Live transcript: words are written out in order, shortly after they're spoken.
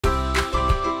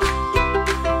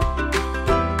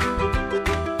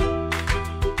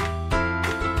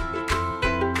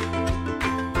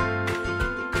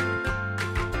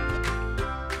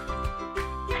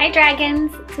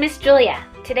Dragons, it's Miss Julia.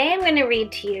 Today I'm going to read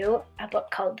to you a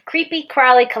book called Creepy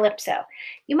Crawly Calypso.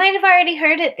 You might have already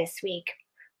heard it this week.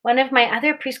 One of my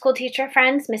other preschool teacher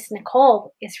friends, Miss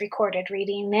Nicole, is recorded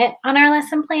reading it on our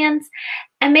lesson plans.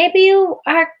 And maybe you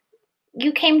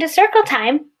came to circle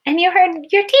time and you heard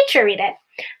your teacher read it.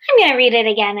 I'm going to read it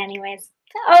again anyways.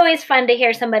 It's always fun to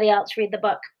hear somebody else read the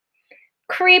book.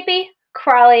 Creepy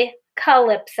Crawly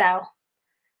Calypso.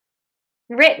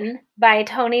 Written by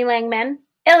Tony Langman,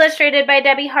 illustrated by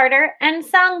Debbie Harder, and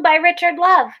sung by Richard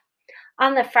Love.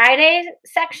 On the Friday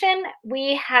section,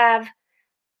 we have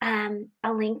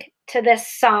a link to this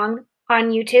song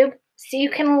on YouTube, so you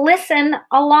can listen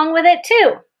along with it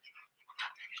too.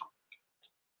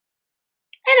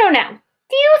 I don't know.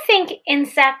 Do you think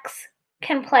insects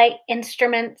can play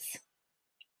instruments?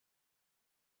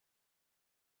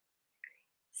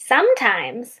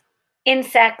 Sometimes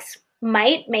insects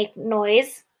might make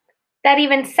noise that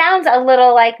even sounds a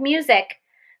little like music,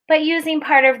 but using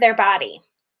part of their body.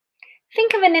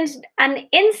 Think of an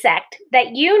insect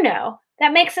that you know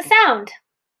that makes a sound.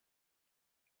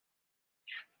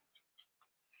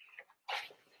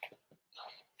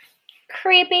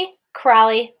 Creepy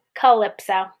Crawly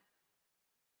Calypso.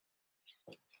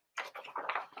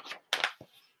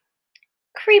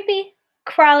 Creepy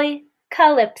Crawly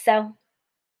Calypso.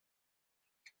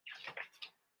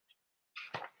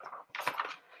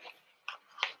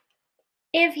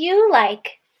 If you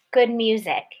like good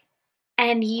music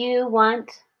and you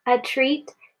want a treat,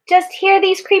 just hear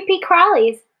these creepy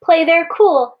crawlies play their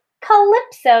cool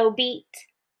calypso beat.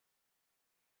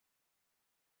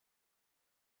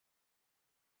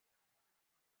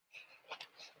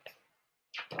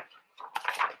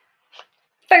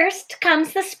 First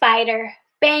comes the spider,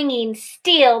 banging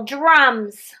steel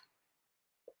drums.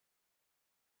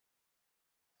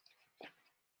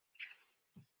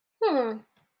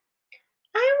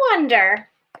 I wonder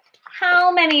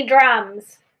how many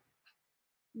drums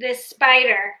this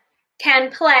spider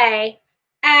can play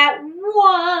at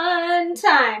one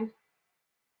time.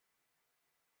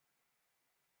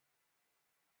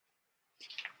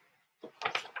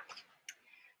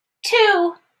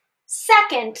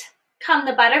 Second come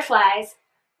the butterflies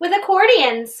with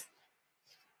accordions.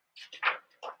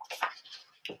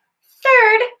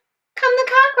 Third come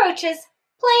the cockroaches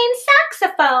playing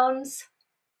saxophones.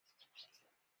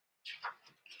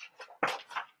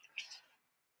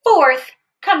 Fourth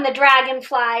come the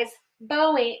dragonflies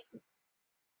blowing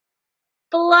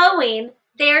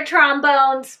their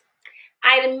trombones.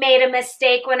 I made a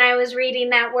mistake when I was reading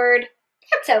that word.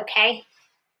 That's okay.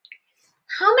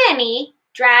 How many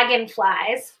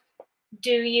dragonflies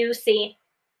do you see?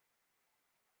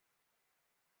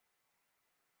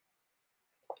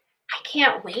 I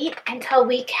can't wait until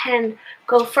we can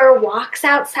go for walks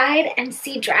outside and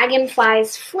see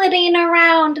dragonflies flitting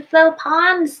around the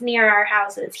ponds near our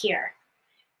houses here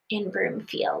in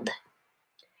Broomfield.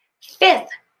 Fifth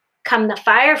come the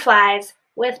fireflies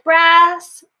with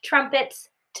brass trumpets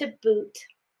to boot.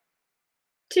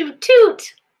 To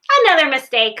toot. Another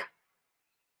mistake.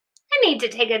 I need to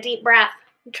take a deep breath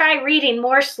and try reading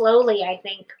more slowly, I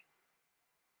think.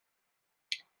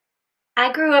 I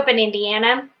grew up in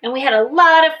Indiana, and we had a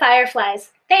lot of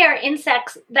fireflies. They are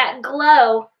insects that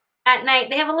glow at night.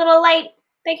 They have a little light.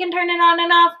 They can turn it on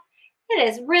and off. It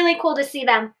is really cool to see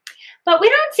them. But we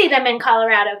don't see them in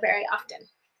Colorado very often.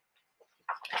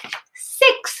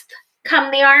 Sixth come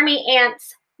the army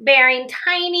ants bearing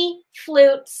tiny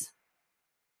flutes.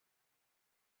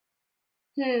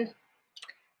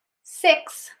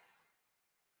 6.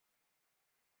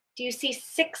 Do you see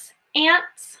 6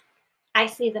 ants? I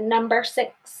see the number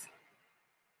 6.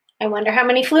 I wonder how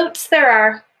many flutes there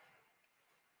are.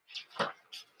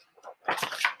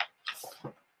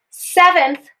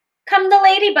 7th come the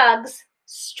ladybugs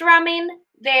strumming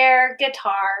their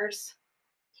guitars.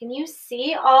 Can you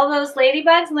see all those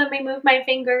ladybugs? Let me move my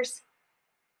fingers.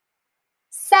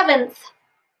 7th.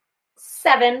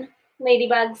 7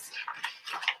 ladybugs.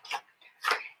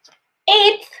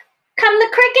 8th come the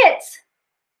crickets,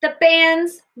 the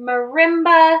band's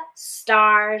marimba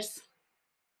stars.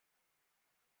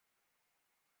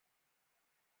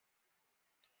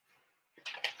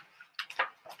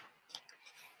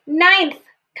 9th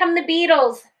come the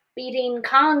beetles, beating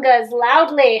congas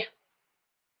loudly.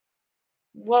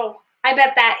 Whoa, I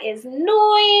bet that is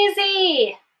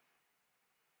noisy.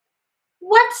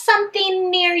 What's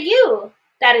something near you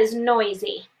that is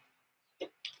noisy?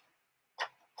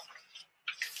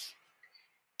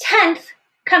 10th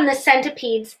come the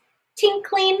centipedes,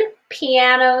 tinkling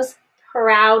pianos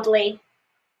proudly.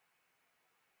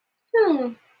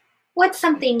 What's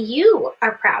something you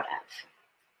are proud of?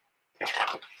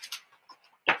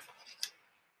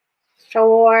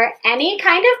 For any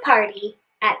kind of party,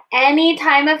 at any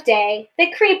time of day,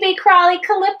 the creepy crawly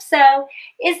Calypso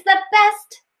is the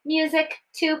best music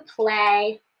to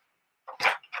play.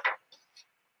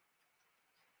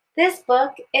 This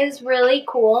book is really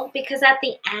cool because at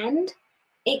the end,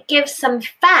 it gives some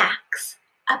facts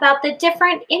about the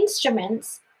different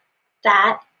instruments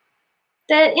that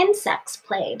the insects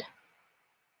played.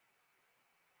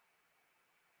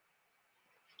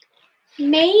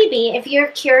 Maybe if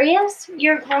you're curious,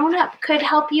 your grown-up could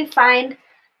help you find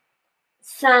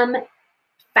some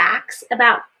facts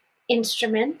about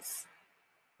instruments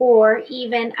or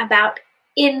even about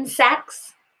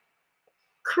insects,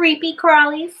 creepy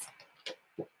crawlies.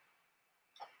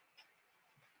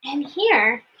 And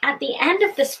here, at the end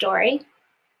of the story,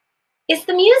 is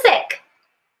the music.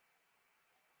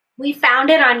 We found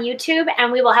it on YouTube,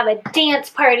 and we will have a dance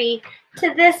party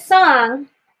to this song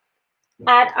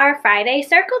at our Friday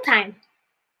circle time.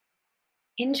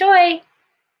 Enjoy!